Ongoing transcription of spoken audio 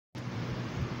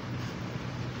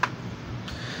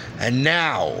And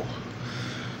now,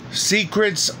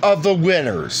 Secrets of the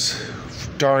Winners,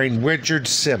 starring Richard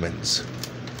Simmons.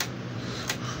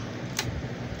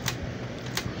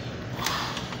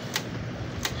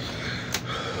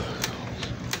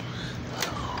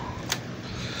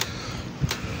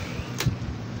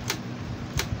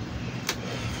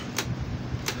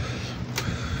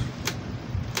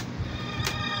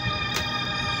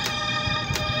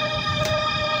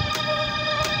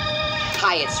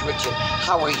 Hi, it's Richard.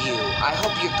 How are you? I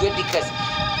hope you're good because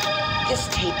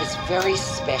this tape is very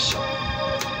special.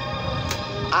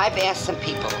 I've asked some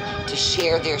people to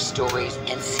share their stories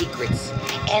and secrets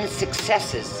and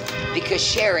successes because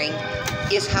sharing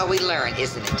is how we learn,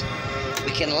 isn't it?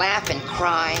 We can laugh and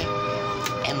cry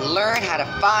and learn how to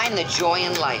find the joy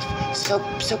in life. So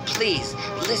please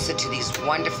listen to these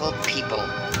wonderful people,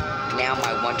 now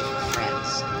my wonderful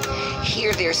friends.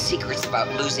 Hear their secrets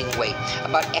about losing weight,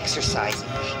 about exercising,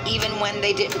 even when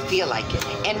they didn't feel like it.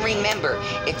 And remember,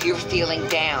 if you're feeling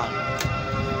down,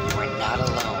 you are not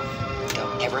alone.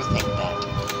 Don't ever think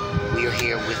that. We are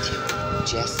here with you.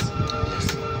 Just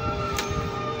listen.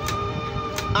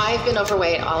 I've been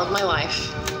overweight all of my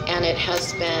life, and it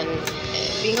has been,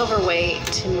 being overweight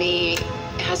to me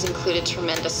has included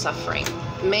tremendous suffering,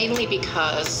 mainly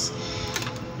because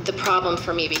the problem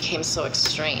for me became so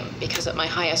extreme, because at my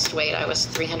highest weight I was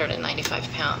 395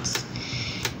 pounds.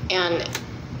 And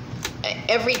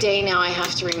every day now I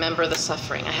have to remember the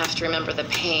suffering. I have to remember the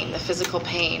pain, the physical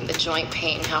pain, the joint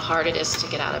pain, how hard it is to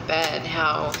get out of bed,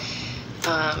 how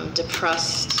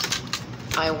depressed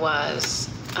I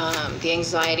was, the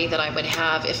anxiety that I would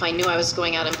have if I knew I was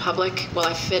going out in public. Will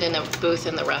I fit in a booth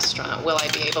in the restaurant? Will I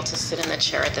be able to sit in the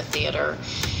chair at the theater?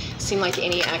 It seemed like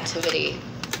any activity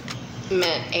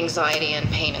meant anxiety and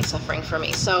pain and suffering for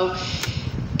me. So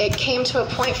it came to a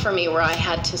point for me where I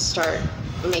had to start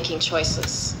making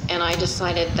choices. And I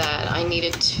decided that I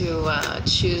needed to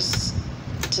choose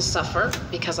to suffer,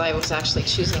 because I was actually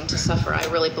choosing to suffer. I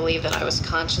really believe that I was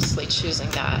consciously choosing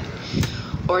that.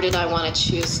 Or did I want to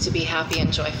choose to be happy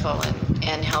and joyful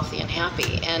and healthy and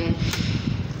happy? And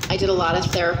I did a lot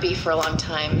of therapy for a long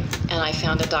time, and I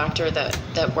found a doctor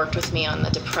that worked with me on the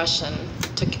depression,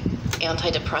 took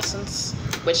antidepressants,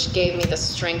 which gave me the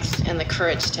strength and the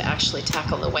courage to actually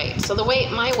tackle the weight. So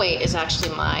my weight is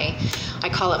actually I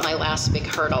call it my last big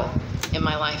hurdle in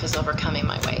my life, is overcoming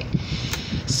my weight.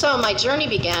 So my journey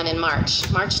began in March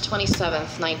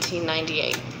 27th,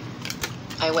 1998.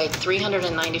 I weighed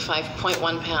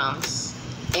 395.1 pounds,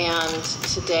 and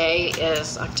today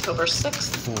is October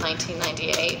 6th,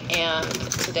 1998, and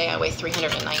today I weigh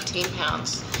 319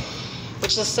 pounds.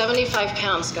 Which is 75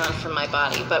 pounds gone from my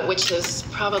body, but which is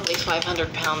probably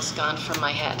 500 pounds gone from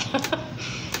my head.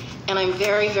 And I'm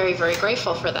very, very, very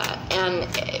grateful for that. And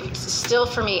still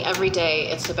for me, every day,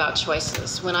 it's about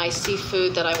choices. When I see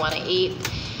food that I want to eat,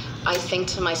 I think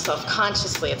to myself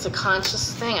consciously, it's a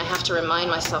conscious thing. I have to remind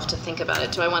myself to think about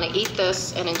it. Do I want to eat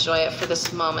this and enjoy it for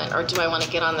this moment, or do I want to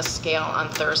get on the scale on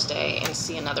Thursday and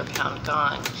see another pound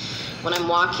gone? When I'm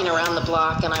walking around the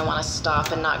block and I want to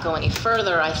stop and not go any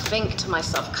further, I think to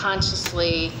myself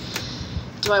consciously,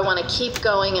 do I want to keep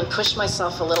going and push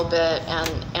myself a little bit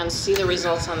and see the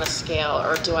results on the scale,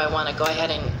 or do I want to go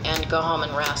ahead and go home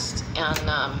and rest?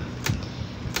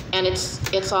 And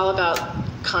it's all about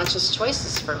conscious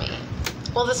choices for me.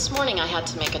 Well, this morning I had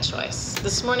to make a choice.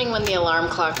 This morning when the alarm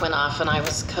clock went off and I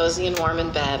was cozy and warm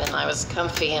in bed and I was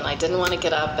comfy and I didn't want to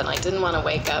get up and I didn't want to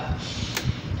wake up,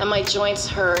 and my joints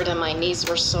hurt and my knees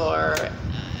were sore,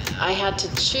 I had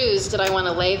to choose, did I want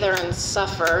to lay there and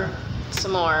suffer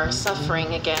some more,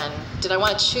 suffering again? Did I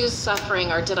want to choose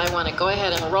suffering, or did I want to go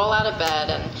ahead and roll out of bed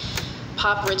and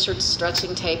pop Richard's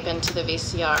stretching tape into the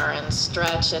VCR and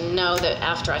stretch and know that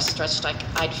after I stretched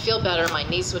I'd feel better, my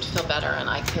knees would feel better, and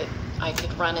I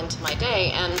could run into my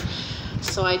day? And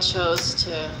so I chose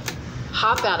to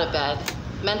hop out of bed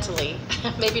mentally,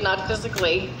 maybe not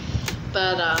physically,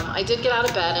 but I did get out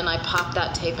of bed and I popped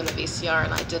that tape in the VCR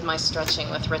and I did my stretching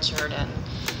with Richard,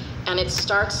 and it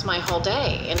starts my whole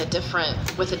day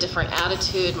with a different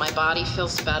attitude. My body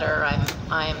feels better.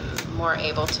 I'm more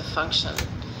able to function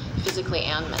physically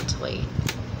and mentally.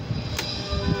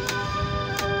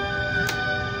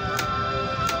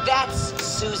 That's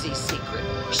Susie's secret.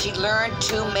 She learned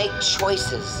to make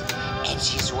choices. And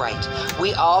she's right.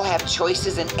 We all have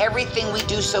choices in everything we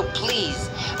do, so please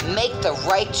make the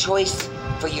right choice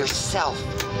for yourself.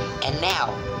 And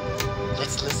now,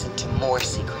 let's listen to more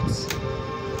secrets.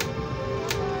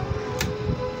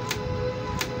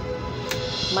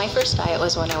 My first diet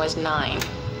was when I was 9.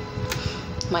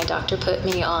 My doctor put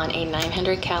me on a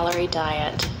 900 calorie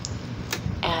diet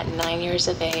at 9 years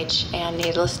of age, and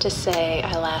needless to say,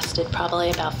 I lasted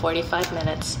probably about 45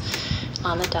 minutes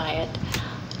on the diet.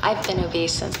 I've been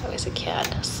obese since I was a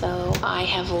kid, so I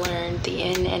have learned the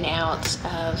in and outs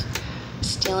of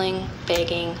stealing,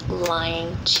 begging,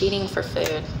 lying, cheating for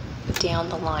food down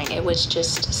the line. It was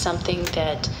just something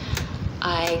that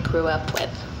I grew up with.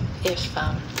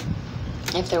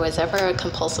 If there was ever a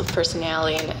compulsive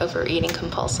personality, an overeating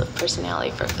compulsive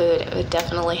personality for food, it would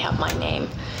definitely have my name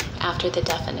after the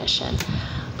definition.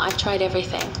 I've tried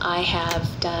everything. I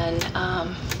have done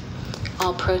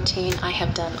all protein. I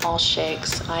have done all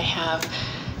shakes. I have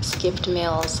skipped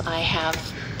meals. I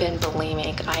have been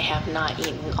bulimic. I have not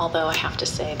eaten, although I have to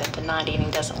say that the not eating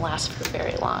doesn't last for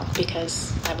very long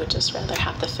because I would just rather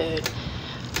have the food.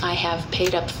 I have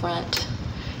paid up front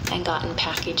and gotten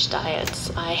packaged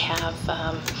diets. I have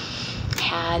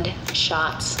had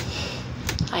shots.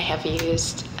 I have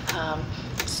used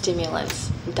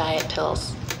stimulants, diet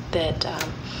pills, that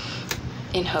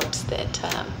in hopes that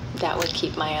that would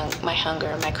keep my hunger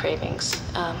and my cravings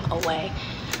away.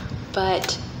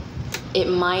 But it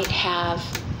might have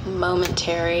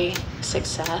momentary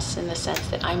success in the sense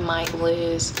that I might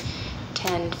lose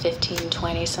 10, 15,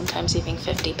 20, sometimes even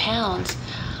 50 pounds.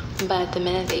 But the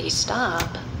minute that you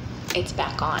stop, it's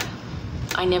back on.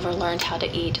 I never learned how to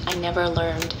eat. I never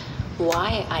learned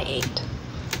why I ate.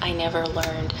 I never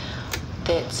learned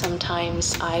that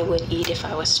sometimes I would eat if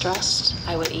I was stressed.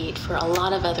 I would eat for a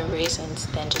lot of other reasons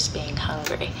than just being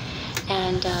hungry.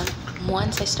 And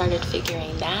once I started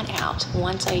figuring that out,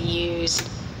 once I used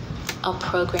a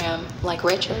program like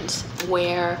Richard's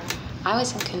where I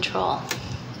was in control,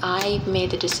 I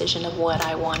made the decision of what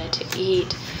I wanted to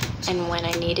eat and when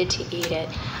I needed to eat it.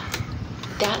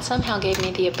 That somehow gave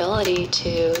me the ability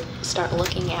to start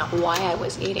looking at why I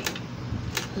was eating.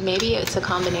 Maybe it's a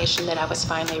combination that I was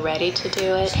finally ready to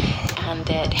do it, and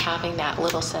that having that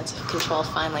little sense of control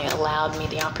finally allowed me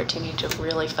the opportunity to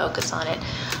really focus on it.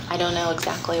 I don't know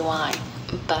exactly why,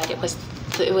 but it was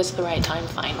the right time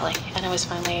finally, and I was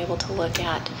finally able to look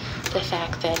at the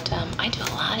fact that I do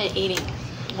a lot of eating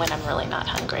when I'm really not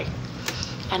hungry.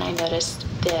 And I noticed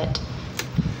that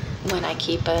when I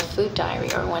keep a food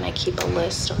diary or when I keep a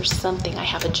list or something, I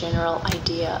have a general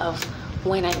idea of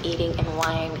when I'm eating and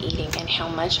why I'm eating and how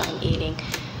much I'm eating.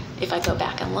 If I go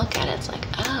back and look at it, it's like,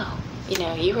 oh,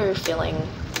 you were feeling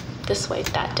this way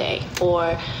that day,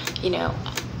 or,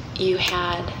 you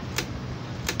had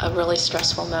a really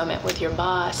stressful moment with your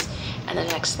boss, and the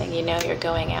next thing you know, you're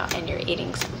going out and you're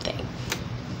eating something.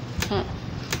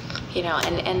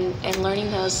 And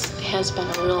learning those has been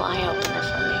a real eye-opener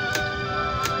for me.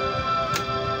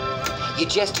 You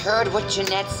just heard what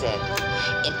Jeanette said.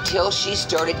 Until she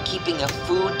started keeping a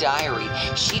food diary,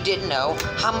 she didn't know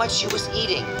how much she was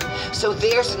eating. So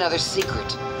there's another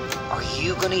secret. Are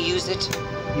you going to use it?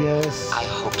 Yes. I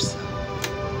hope so.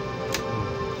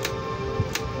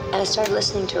 And I started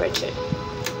listening to Richard.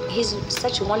 He's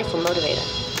such a wonderful motivator,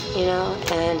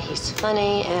 and he's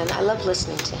funny, and I love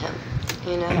listening to him,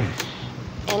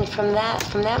 And from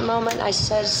that moment, I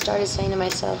started saying to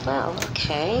myself, well,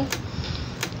 okay,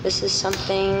 this is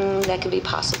something that could be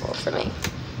possible for me,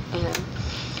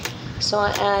 So,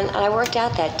 and I worked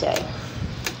out that day.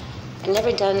 I'd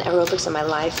never done aerobics in my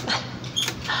life.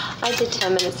 I did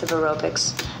 10 minutes of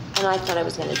aerobics, and I thought I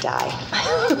was going to die.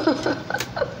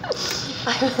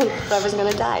 I thought I was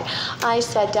going to die. I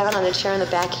sat down on a chair in the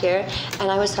back here, and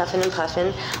I was huffing and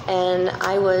puffing, and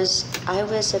I was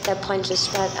at that point just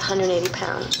about 180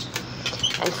 pounds.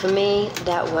 And for me,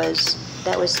 that was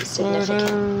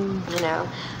significant,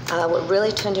 What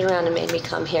really turned it around and made me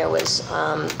come here was,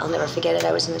 I'll never forget it.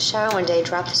 I was in the shower one day,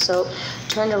 dropped the soap,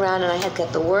 turned around, and I had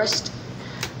got the worst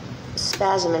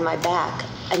spasm in my back.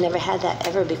 I never had that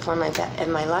ever before in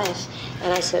my life.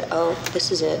 And I said, oh,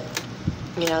 this is it.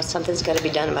 Something's got to be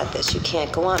done about this. You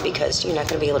can't go on because you're not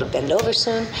going to be able to bend over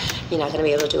soon. You're not going to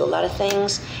be able to do a lot of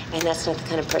things. And that's not the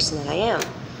kind of person that I am.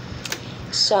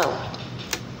 So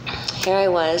here I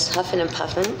was, huffing and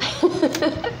puffing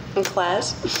in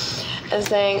class, and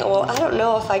saying, well, I don't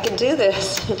know if I can do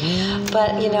this.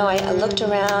 But, I looked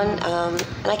around,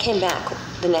 and I came back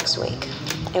the next week.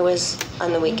 It was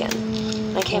on the weekend.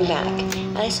 I came back,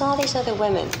 and I saw all these other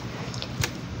women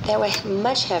that were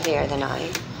much heavier than I,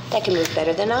 that could move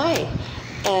better than I.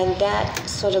 And that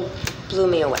sort of blew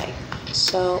me away.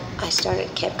 So I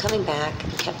kept coming back.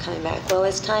 Well,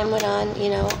 as time went on,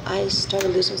 I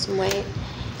started losing some weight.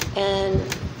 And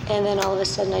then all of a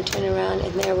sudden I turned around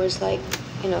and there was 30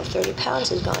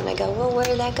 pounds is gone. And I go, well, where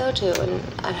did that go to? And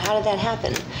how did that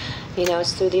happen?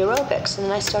 It's through the aerobics. And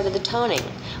then I started the toning,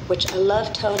 which I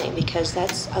love toning because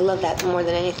I love that more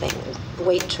than anything,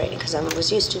 weight training, because I was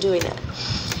used to doing that.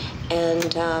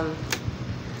 And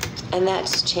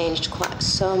that's changed quite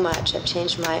so much. I've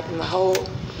changed my whole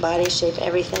body shape,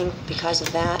 everything, because of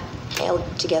that, held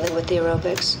together with the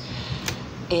aerobics.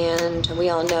 And we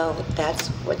all know that's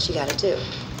what you got to do.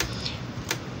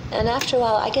 And after a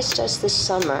while, I guess just this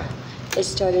summer, it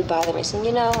started bothering me, saying,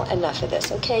 enough of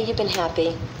this. Okay, you've been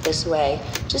happy this way.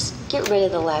 Just get rid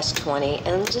of the last 20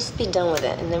 and just be done with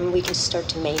it. And then we can start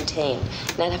to maintain,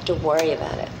 not have to worry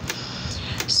about it.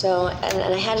 So,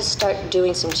 and I had to start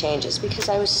doing some changes because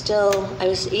I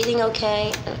was eating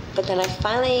okay, but then I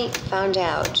finally found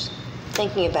out,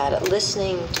 thinking about it,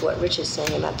 listening to what Richard's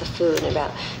saying about the food and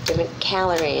about different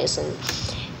calories, and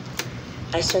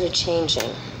I started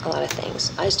changing a lot of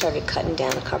things. I started cutting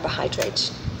down the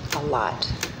carbohydrates a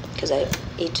lot because I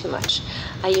eat too much.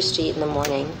 I used to eat in the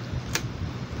morning.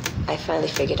 I finally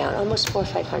figured out almost 400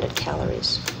 or 500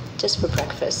 calories just for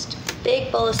breakfast.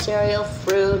 Big bowl of cereal,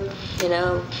 fruit,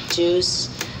 juice,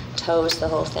 toast, the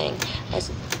whole thing.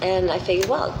 And I figured,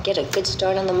 well, get a good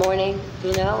start in the morning,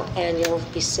 and you'll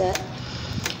be set.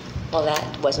 Well,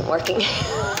 that wasn't working,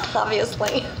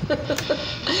 obviously.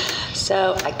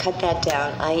 So I cut that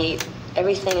down.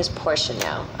 Everything is portion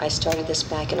now. I started this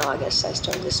back in August. I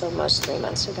started this almost 3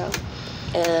 months ago.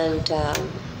 And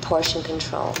portion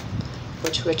control,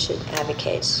 which Richard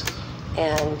advocates.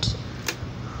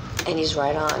 And he's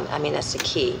right on. I mean, that's the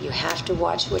key. You have to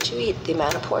watch what you eat. The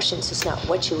amount of portions is not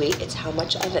what you eat, it's how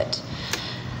much of it.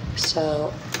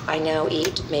 So I now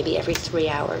eat maybe every 3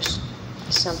 hours,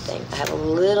 something. I have a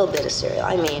little bit of cereal.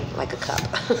 I mean, like a cup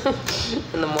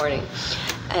in the morning.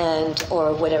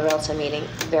 Or whatever else I'm eating,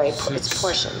 it's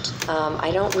portioned.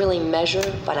 I don't really measure,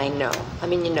 but I know. I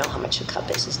mean, you know how much a cup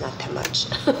is. It's not that much.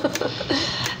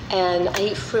 And I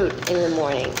eat fruit in the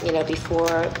morning,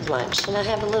 before lunch. And I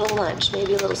have a little lunch,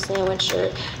 maybe a little sandwich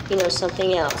or,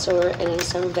 something else, and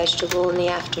some vegetable in the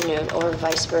afternoon, or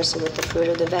vice versa with the fruit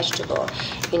or the vegetable.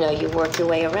 You work your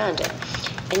way around it.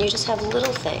 And you just have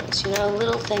little things, a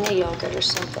little thing of yogurt or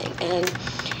something.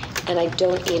 And I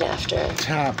don't eat after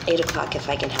 8 o'clock if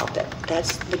I can help it.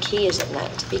 That's the key, is at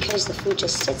night, because the food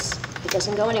just sits. It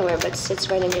doesn't go anywhere, but sits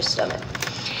right in your stomach.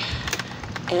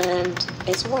 And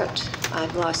it's worked.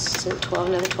 I've lost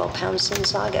another 12 pounds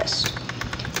since August.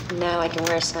 Now I can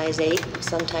wear a size 8,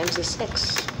 sometimes a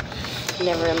 6.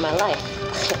 Never in my life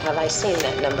have I seen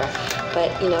that number.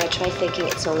 But, I try thinking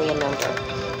it's only a number.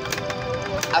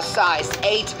 A size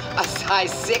 8, a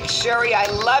size 6. Sherry, I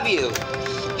love you.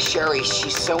 Sherry,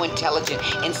 she's so intelligent.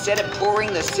 Instead of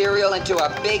pouring the cereal into a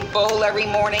big bowl every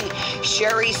morning,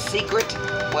 Sherry's secret,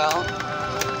 well,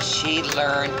 she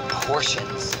learned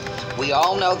portions. We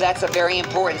all know that's a very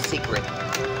important secret.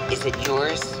 Is it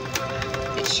yours?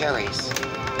 It's Sherry's.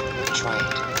 Try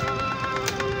it.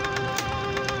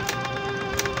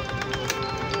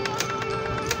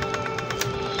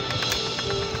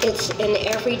 It's in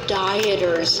every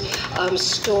dieter's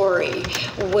story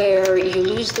where you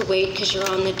lose the weight because you're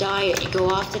on the diet. You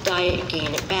go off the diet, you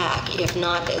gain it back. If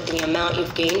not the amount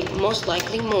you've gained, most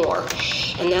likely more.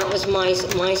 And that was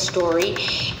my story.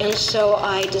 And so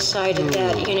I decided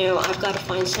that, I've got to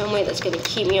find some way that's going to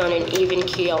keep me on an even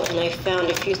keel. And I found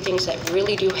a few things that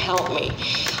really do help me.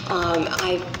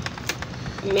 I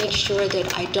make sure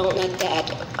that I don't let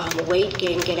that weight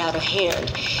gain get out of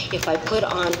hand. If I put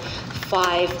on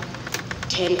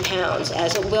 5-10 pounds,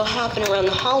 as it will happen around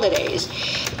the holidays,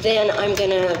 then I'm going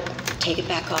to take it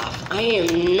back off. I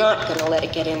am not going to let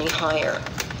it get any higher.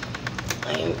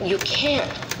 You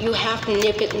can't. You have to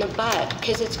nip it in the bud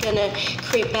because it's going to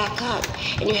creep back up.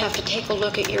 And you have to take a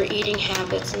look at your eating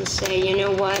habits and say, you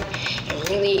know what, I'm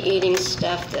really eating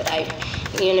stuff that I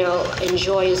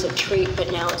enjoy as a treat,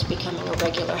 but now it's becoming a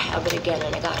regular habit again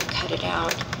and I got to cut it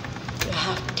out. You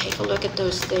have to take a look at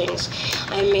those things.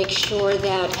 I make sure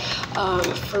that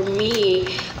for me,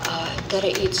 that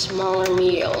I eat smaller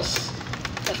meals.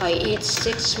 If I eat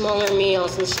 6 smaller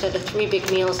meals instead of 3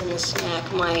 big meals and a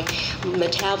snack, my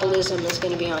metabolism is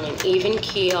going to be on an even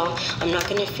keel. I'm not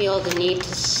going to feel the need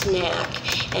to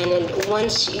snack. And then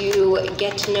once you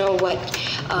get to know what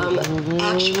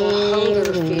actual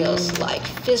hunger feels like,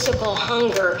 physical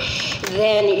hunger,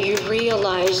 then you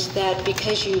realize that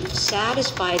because you've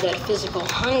satisfied that physical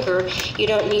hunger, you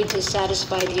don't need to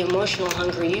satisfy the emotional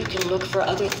hunger. You can look for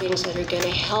other things that are going to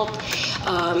help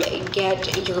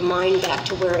get your mind back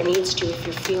to where it needs to. If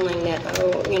you're feeling that,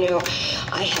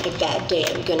 I had a bad day,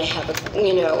 I'm going to have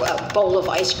a bowl of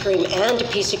ice cream and a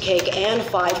piece of cake and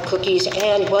 5 cookies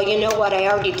and, well, you know what, I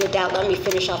already did that, let me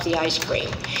finish off the ice cream.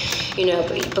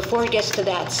 Before it gets to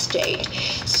that state.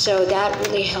 So that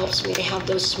really helps me to have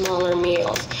those smaller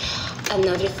meals.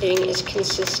 Another thing is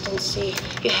consistency.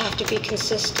 You have to be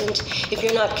consistent. If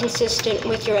you're not consistent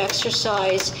with your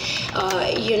exercise,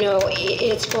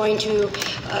 it's going to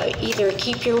either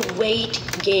keep your weight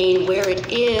gain where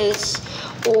it is,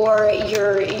 or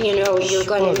you're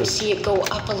going to see it go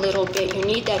up a little bit. You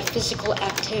need that physical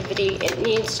activity. It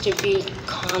needs to be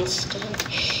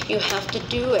constant. You have to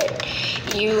do it.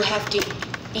 You have to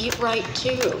eat right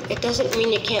too. It doesn't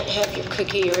mean you can't have your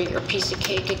cookie or your piece of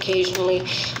cake occasionally,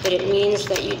 but it means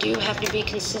that you do have to be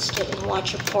consistent and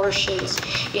watch your portions.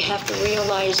 You have to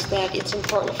realize that it's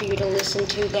important for you to listen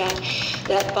to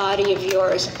that body of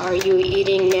yours. Are you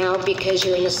eating now because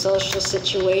you're in a social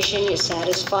situation? You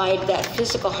satisfied that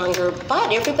physical hunger,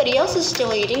 but everybody else is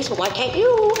still eating, so why can't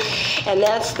you? And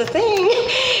that's the thing.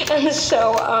 And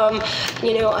so,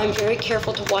 I'm very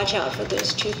careful to watch out for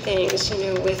those two things,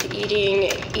 with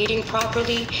eating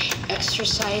properly,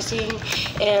 exercising,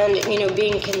 and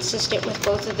being consistent with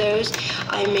both of those.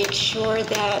 I make sure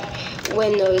that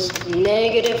when those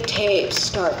negative tapes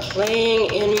start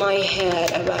playing in my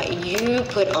head about you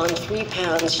put on 3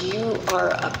 pounds, you are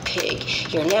a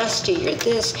pig, you're nasty, you're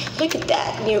this, look at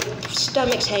that, your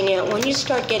stomach's hanging out. When you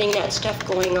start getting that stuff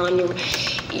going on,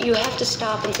 you have to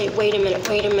stop and say, wait a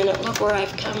minute, look where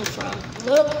I've come from.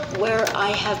 Look where I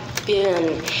have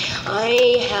been.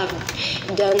 I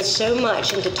have done so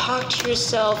much, and to talk to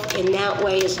yourself in that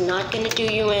way is not going to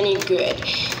do you any good.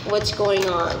 What's going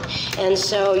on? And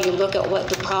so you look at what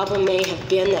the problem may have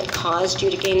been that caused you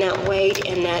to gain that weight,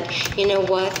 and that,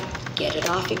 get it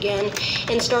off again,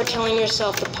 and start telling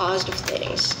yourself the positive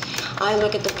things. I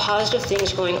look at the positive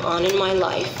things going on in my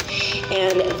life,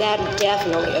 and that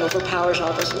definitely overpowers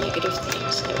all those negative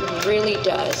things. It really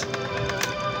does.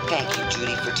 Thank you,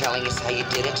 Judy, for telling us how you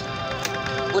did it.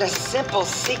 What a simple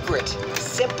secret.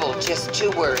 Simple, just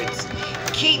 2 words.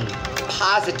 Keep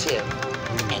positive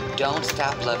and don't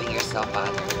stop loving yourself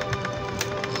either.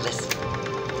 Listen.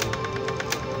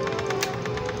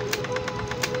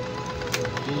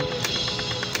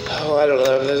 Oh, I don't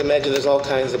know. There's all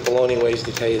kinds of baloney ways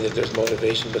to tell you that there's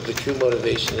motivation, but the true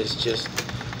motivation is just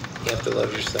you have to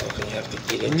love yourself, and you have to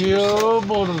get into yourself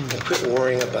and quit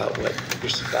worrying about what your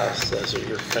spouse says or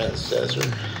your friend says. Or,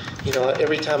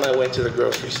 every time I went to the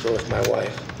grocery store with my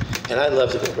wife, and I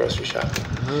love to go grocery shopping,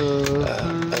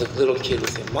 as a little kid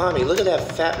would say, "Mommy, look at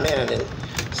that fat man," and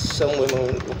some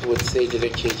women would say to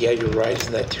their kid, "Yeah, you're right,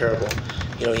 isn't that terrible?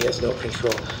 He has no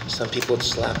control." Some people would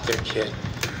slap their kid.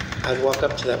 I'd walk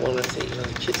up to that woman and say,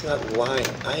 the kid's not lying.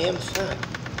 I am fat.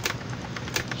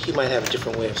 He might have a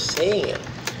different way of saying it,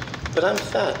 but I'm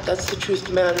fat. That's the truth of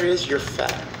the matter is you're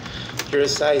fat. You're a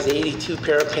size 82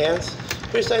 pair of pants.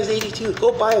 You're a size 82.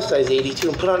 Go buy a size 82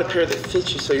 and put on a pair that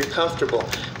fits you so you're comfortable.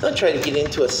 Don't try to get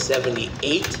into a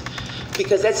 78,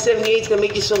 because that 78 is going to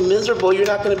make you so miserable you're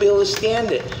not going to be able to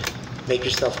stand it. Make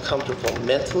yourself comfortable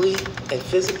mentally and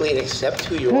physically and accept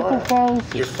who you are.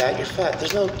 You're fat, you're fat.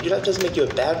 That doesn't make you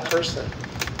a bad person.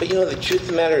 But the truth of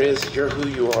the matter is you're who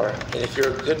you are. And if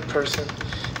you're a good person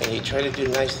and you try to do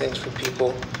nice things for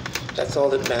people, that's all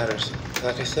that matters.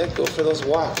 Like I said, go for those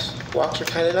walks. Walks are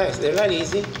kind of nice. They're not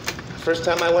easy. The first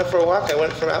time I went for a walk, I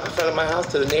went from out in front of my house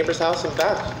to the neighbor's house and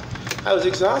back. I was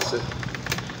exhausted.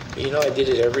 But I did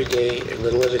it every day, a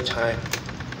little at a time.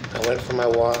 I went for my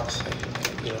walks,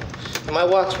 and my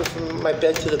walks were from my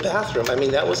bed to the bathroom.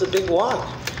 That was a big walk.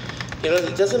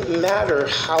 It doesn't matter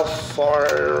how far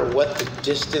or what the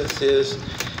distance is.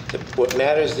 What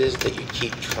matters is that you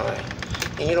keep trying.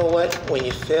 And you know what? When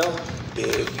you fail,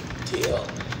 big deal.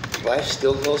 Life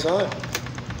still goes on.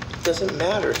 It doesn't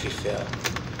matter if you fail.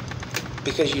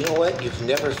 Because you know what? You've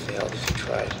never failed if you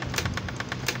tried.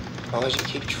 As long as you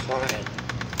keep trying,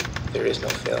 there is no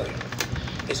failure.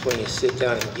 It's when you sit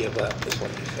down and give up is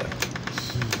when you fail.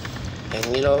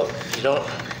 And you don't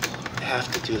have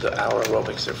to do the hour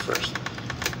aerobics at first.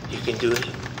 You can do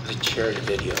the charity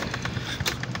video.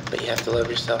 But you have to love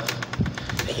yourself,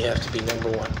 and you have to be number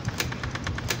 1.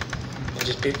 And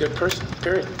just be a good person,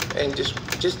 period. And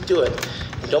just do it.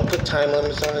 And don't put time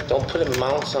limits on it. Don't put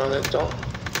amounts on it. Don't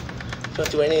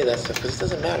do any of that stuff, because it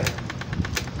doesn't matter.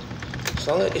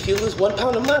 If you lose 1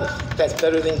 pound a month, that's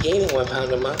better than gaining 1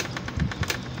 pound a month.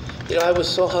 I was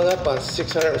so hung up on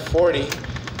 640.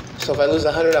 So if I lose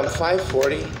 100, I'm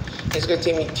 540. It's going to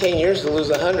take me 10 years to lose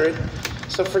 100.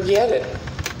 So forget it.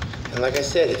 And like I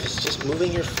said, if it's just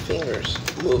moving your fingers,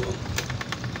 move them.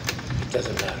 It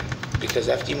doesn't matter. Because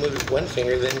after you move one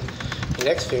finger, then your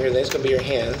next finger, then it's going to be your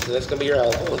hands, and that's going to be your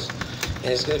elbows. And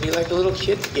it's going to be like a little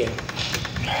kid's game.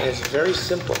 And it's very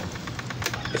simple.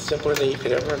 It's simpler than you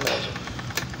could ever imagine.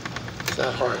 It's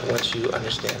not hard once you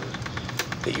understand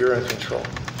that you're in control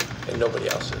and nobody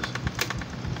else is.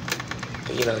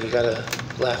 But you know, you gotta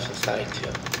laugh inside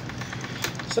too.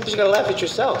 Sometimes you gotta laugh at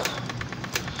yourself.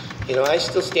 You know, I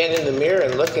still stand in the mirror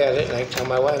and look at it, and I tell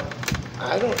my wife,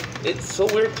 it's so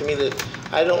weird to me that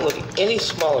I don't look any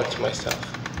smaller to myself.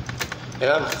 And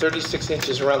I'm 36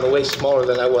 inches around the waist smaller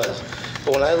than I was.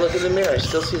 But when I look in the mirror, I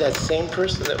still see that same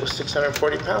person that was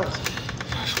 640 pounds.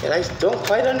 And I don't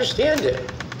quite understand it.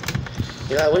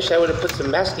 You know, I wish I would have put some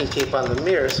masking tape on the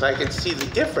mirror so I could see the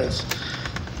difference.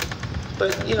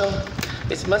 But, you know,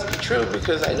 it must be true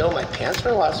because I know my pants are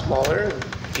a lot smaller. And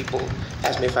people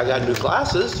ask me if I got new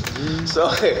glasses.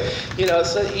 So, you know,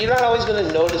 so you're not always going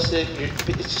to notice it.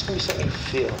 It's just going to be something you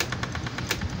feel.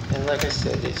 And like I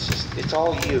said, it's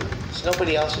all you. It's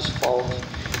nobody else's fault.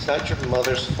 It's not your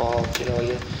mother's fault, you know.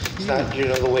 It's not, you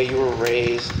know, the way you were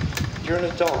raised. You're an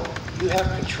adult. You have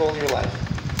control of your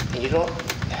life. And you don't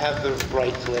have the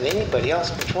right to let anybody else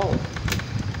control it.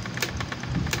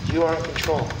 You are in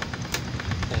control.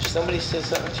 And if somebody says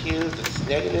something to you that's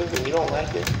negative and you don't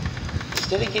like it,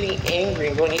 instead of getting angry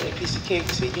and going to eat a piece of cake,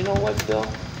 say, you know what, Bill?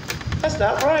 That's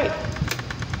not right.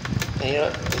 And you know,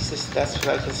 that's what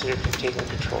I consider taking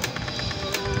control.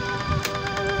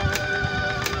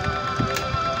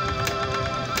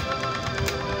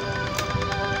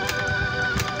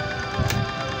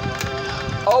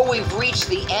 Oh, we've reached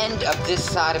the end of this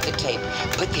side of the tape,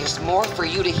 but there's more for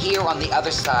you to hear on the other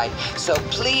side. So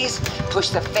please push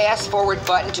the fast forward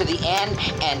button to the end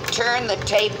and turn the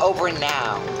tape over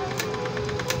now.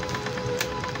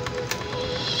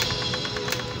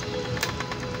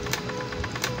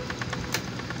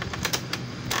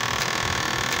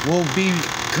 We'll be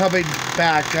coming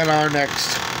back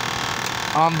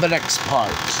on the next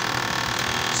part.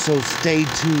 So stay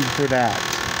tuned for that.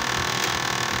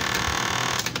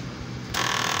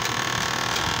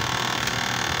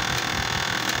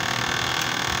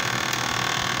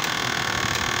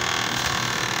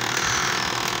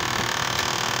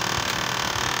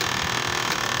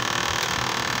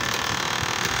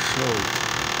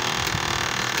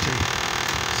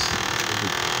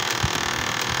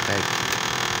 Thank you.